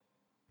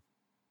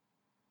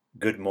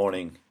Good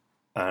morning,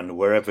 and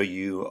wherever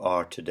you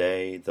are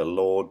today, the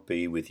Lord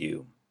be with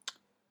you.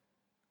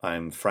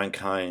 I'm Frank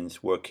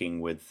Hinds,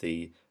 working with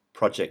the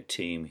project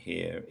team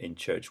here in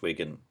Church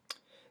Wigan.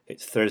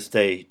 It's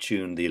Thursday,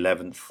 June the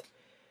 11th,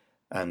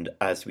 and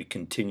as we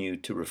continue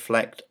to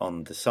reflect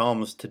on the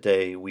Psalms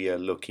today, we are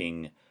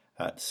looking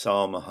at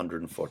Psalm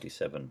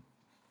 147.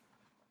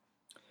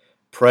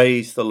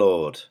 Praise the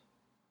Lord!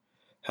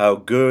 How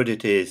good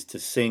it is to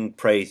sing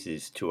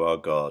praises to our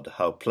God,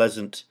 how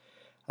pleasant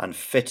and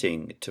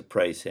fitting to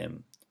praise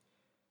him.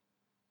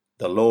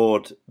 The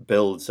Lord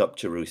builds up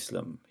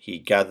Jerusalem. He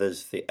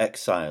gathers the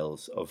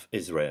exiles of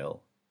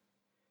Israel.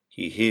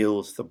 He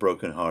heals the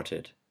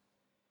brokenhearted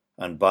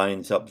and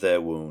binds up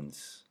their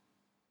wounds.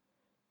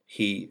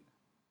 He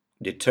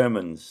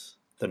determines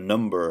the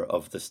number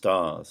of the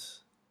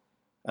stars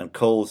and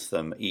calls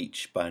them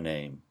each by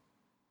name.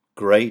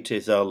 Great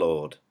is our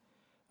Lord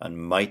and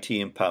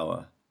mighty in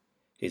power.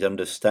 His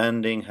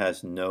understanding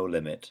has no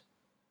limit.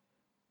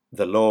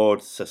 The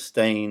Lord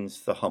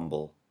sustains the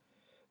humble,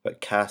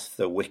 but cast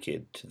the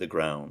wicked to the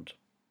ground.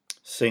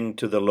 Sing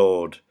to the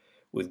Lord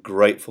with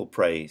grateful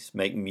praise.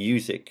 Make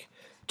music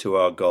to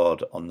our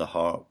God on the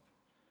harp.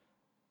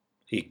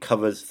 He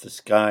covers the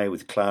sky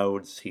with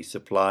clouds. He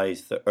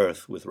supplies the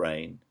earth with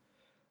rain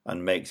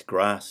and makes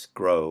grass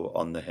grow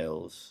on the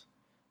hills.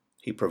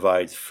 He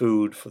provides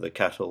food for the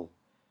cattle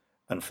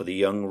and for the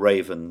young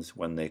ravens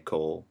when they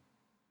call.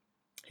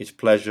 His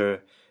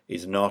pleasure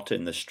is not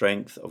in the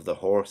strength of the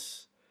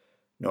horse,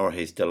 nor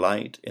his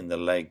delight in the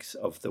legs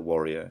of the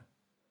warrior.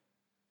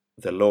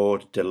 The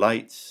Lord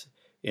delights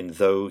in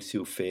those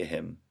who fear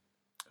him,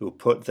 who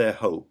put their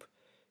hope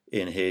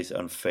in his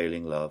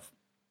unfailing love.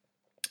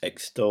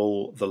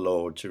 Extol the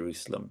Lord,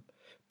 Jerusalem.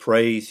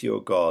 Praise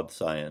your God,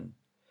 Zion.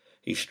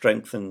 He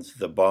strengthens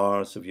the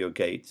bars of your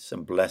gates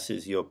and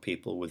blesses your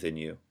people within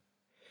you.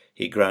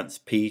 He grants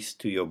peace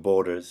to your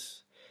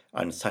borders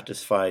and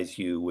satisfies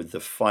you with the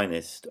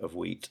finest of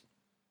wheat.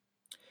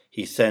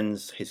 He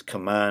sends his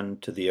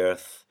command to the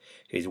earth.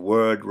 His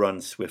word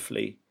runs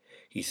swiftly.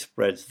 He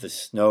spreads the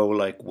snow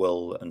like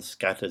wool and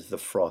scatters the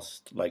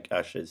frost like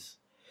ashes.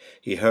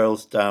 He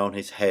hurls down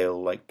his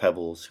hail like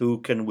pebbles. Who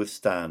can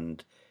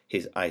withstand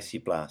his icy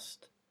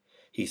blast?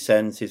 He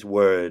sends his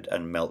word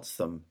and melts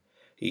them.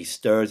 He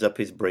stirs up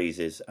his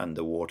breezes and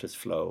the waters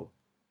flow.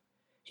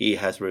 He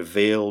has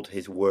revealed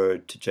his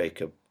word to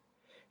Jacob,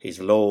 his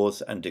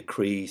laws and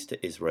decrees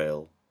to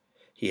Israel.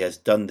 He has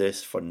done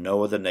this for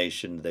no other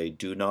nation. They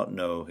do not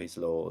know his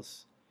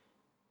laws.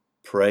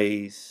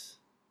 Praise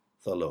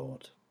the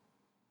Lord.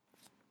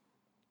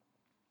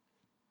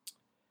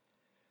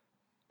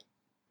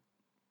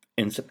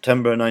 In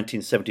September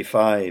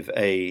 1975,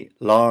 a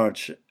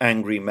large,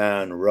 angry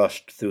man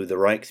rushed through the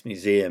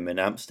Rijksmuseum in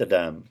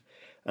Amsterdam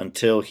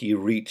until he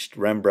reached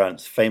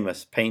Rembrandt's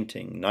famous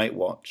painting, Night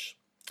Watch.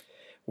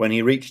 When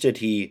he reached it,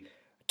 he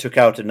took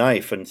out a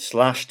knife and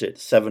slashed it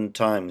 7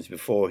 times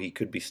before he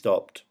could be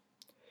stopped.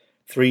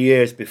 3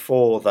 years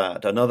before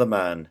that, another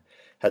man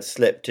had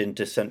slipped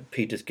into St.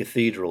 Peter's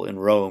Cathedral in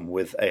Rome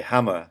with a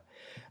hammer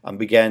and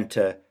began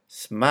to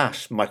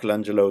smash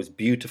Michelangelo's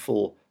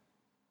beautiful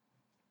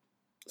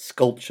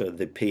sculpture,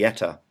 the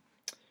Pieta.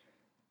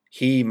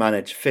 He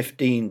managed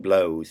 15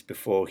 blows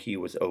before he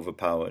was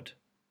overpowered.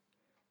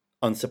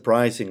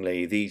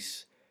 Unsurprisingly,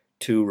 these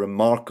 2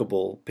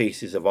 remarkable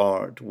pieces of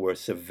art were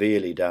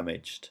severely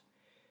damaged.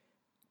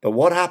 But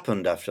what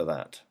happened after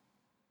that?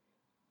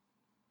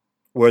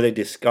 Were they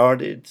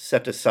discarded,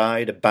 set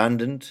aside,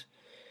 abandoned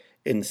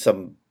in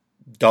some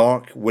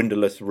dark,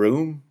 windowless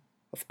room?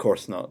 Of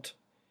course not.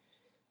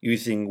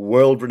 Using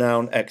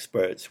world-renowned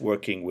experts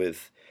working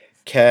with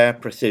care,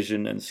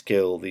 precision and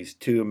skill, these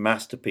 2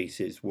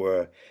 masterpieces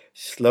were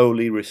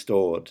slowly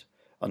restored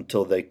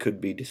until they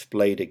could be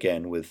displayed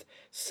again with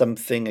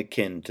something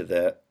akin to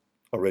their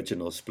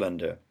original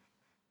splendor.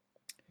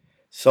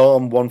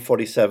 Psalm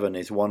 147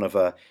 is one of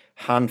a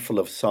handful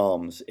of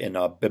psalms in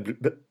our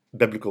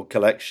biblical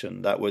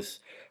collection that was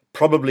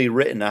probably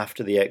written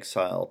after the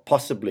exile,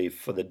 possibly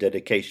for the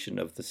dedication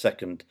of the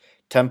Second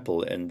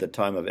Temple in the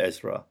time of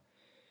Ezra.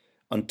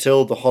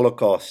 Until the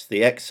Holocaust,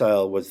 the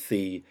exile was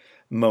the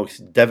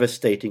most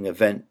devastating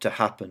event to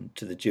happen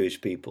to the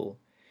Jewish people,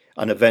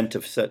 an event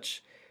of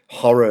such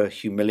horror,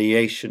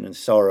 humiliation and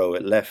sorrow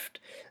it left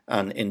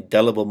an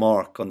indelible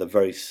mark on the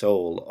very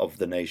soul of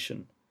the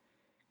nation.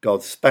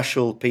 God's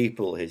special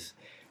people, his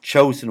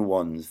chosen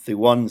ones, the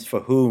ones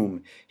for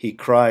whom he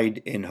cried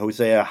in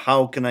Hosea,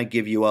 "How can I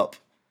give you up?"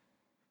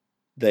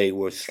 They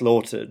were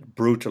slaughtered,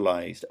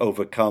 brutalized,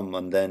 overcome,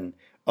 and then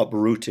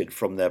uprooted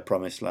from their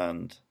promised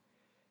land.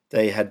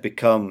 They had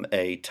become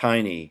a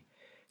tiny,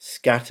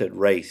 scattered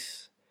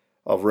race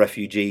of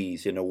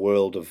refugees in a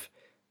world of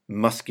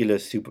muscular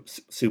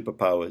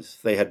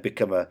superpowers. They had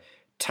become a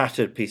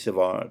tattered piece of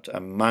art, a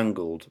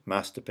mangled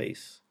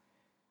masterpiece.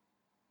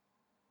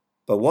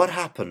 But what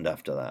happened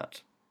after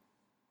that?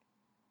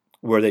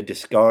 Were they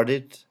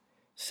discarded,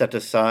 set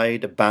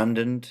aside,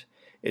 abandoned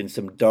in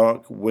some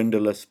dark,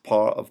 windowless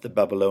part of the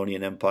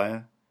Babylonian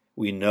Empire?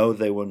 We know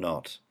they were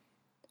not.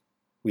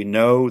 We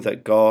know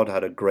that God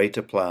had a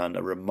greater plan,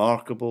 a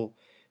remarkable,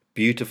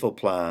 beautiful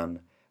plan,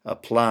 a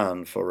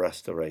plan for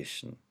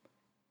restoration.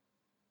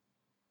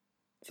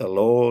 The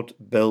Lord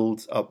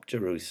builds up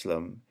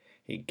Jerusalem.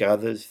 He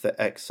gathers the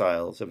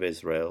exiles of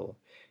Israel.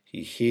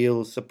 He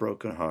heals the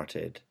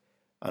brokenhearted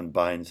and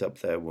binds up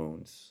their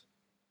wounds.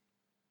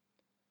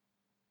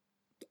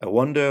 I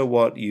wonder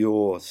what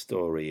your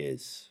story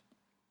is.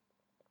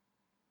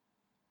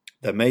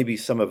 There may be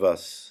some of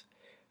us,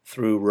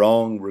 through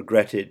wrong,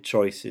 regretted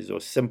choices,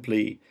 or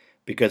simply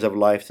because of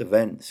life's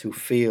events, who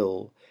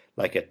feel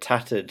like a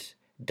tattered,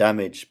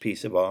 damaged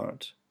piece of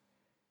art.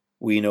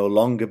 We no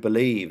longer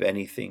believe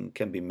anything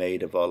can be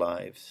made of our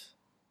lives.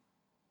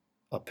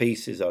 Our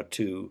pieces are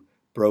too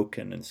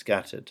broken and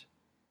scattered.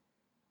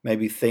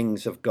 Maybe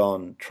things have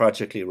gone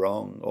tragically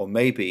wrong, or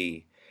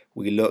maybe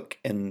we look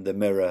in the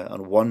mirror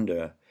and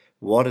wonder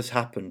what has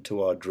happened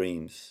to our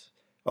dreams,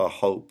 our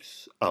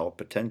hopes, our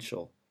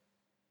potential.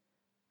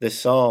 This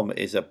psalm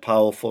is a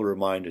powerful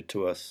reminder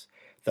to us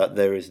that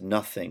there is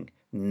nothing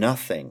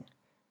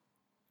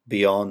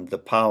beyond the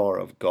power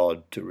of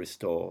God to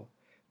restore.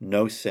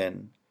 No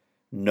sin,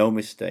 no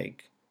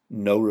mistake,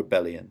 no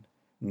rebellion,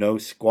 no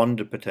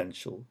squandered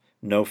potential,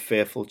 no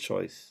fearful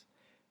choice.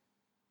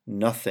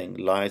 Nothing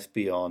lies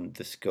beyond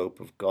the scope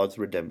of God's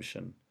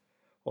redemption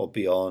or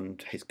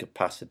beyond his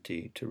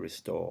capacity to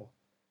restore.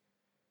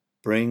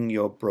 Bring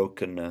your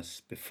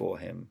brokenness before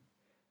him.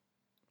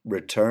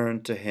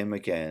 Return to him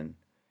again.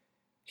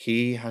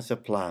 He has a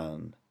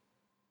plan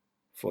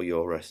for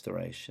your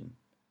restoration.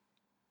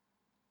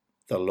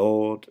 The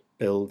Lord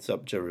builds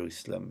up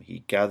Jerusalem.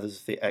 He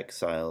gathers the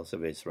exiles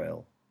of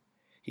Israel.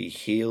 He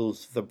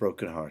heals the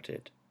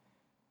brokenhearted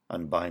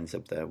and binds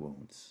up their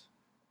wounds.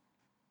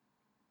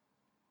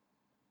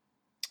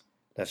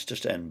 Let's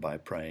just end by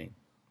praying.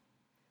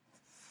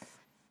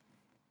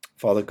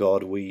 Father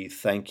God, we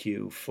thank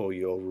you for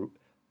your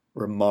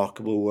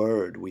remarkable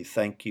word. We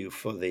thank you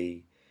for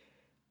the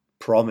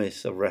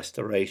promise of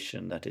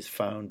restoration that is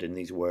found in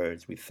these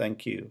words. We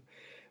thank you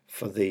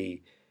for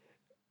the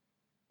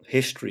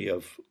history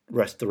of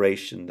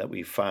restoration that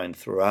we find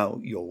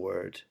throughout your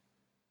word.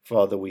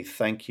 Father, we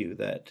thank you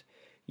that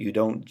you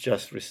don't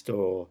just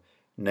restore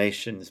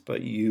nations,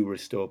 but you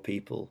restore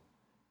people.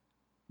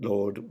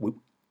 Lord,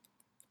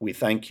 we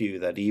thank you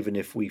that even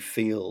if we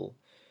feel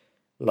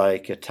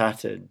like a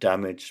tattered,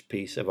 damaged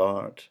piece of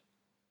art,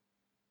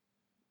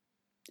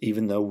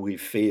 even though we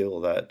feel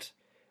that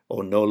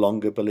or no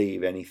longer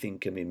believe anything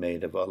can be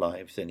made of our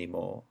lives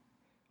anymore,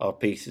 our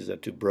pieces are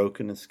too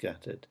broken and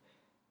scattered.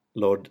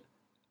 Lord,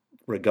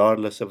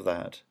 regardless of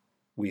that,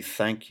 we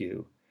thank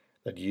you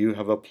that you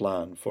have a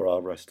plan for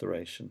our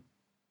restoration.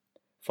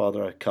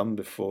 Father, I come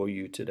before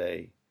you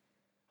today.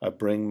 I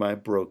bring my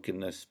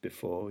brokenness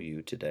before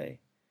you today.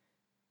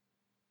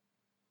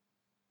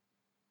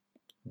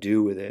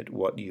 Do with it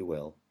what you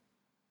will.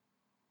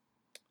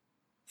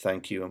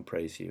 Thank you and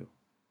praise you.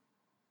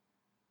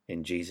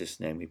 In Jesus'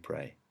 name we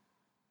pray.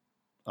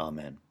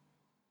 Amen.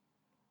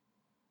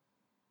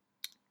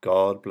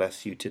 God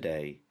bless you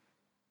today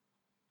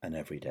and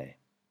every day.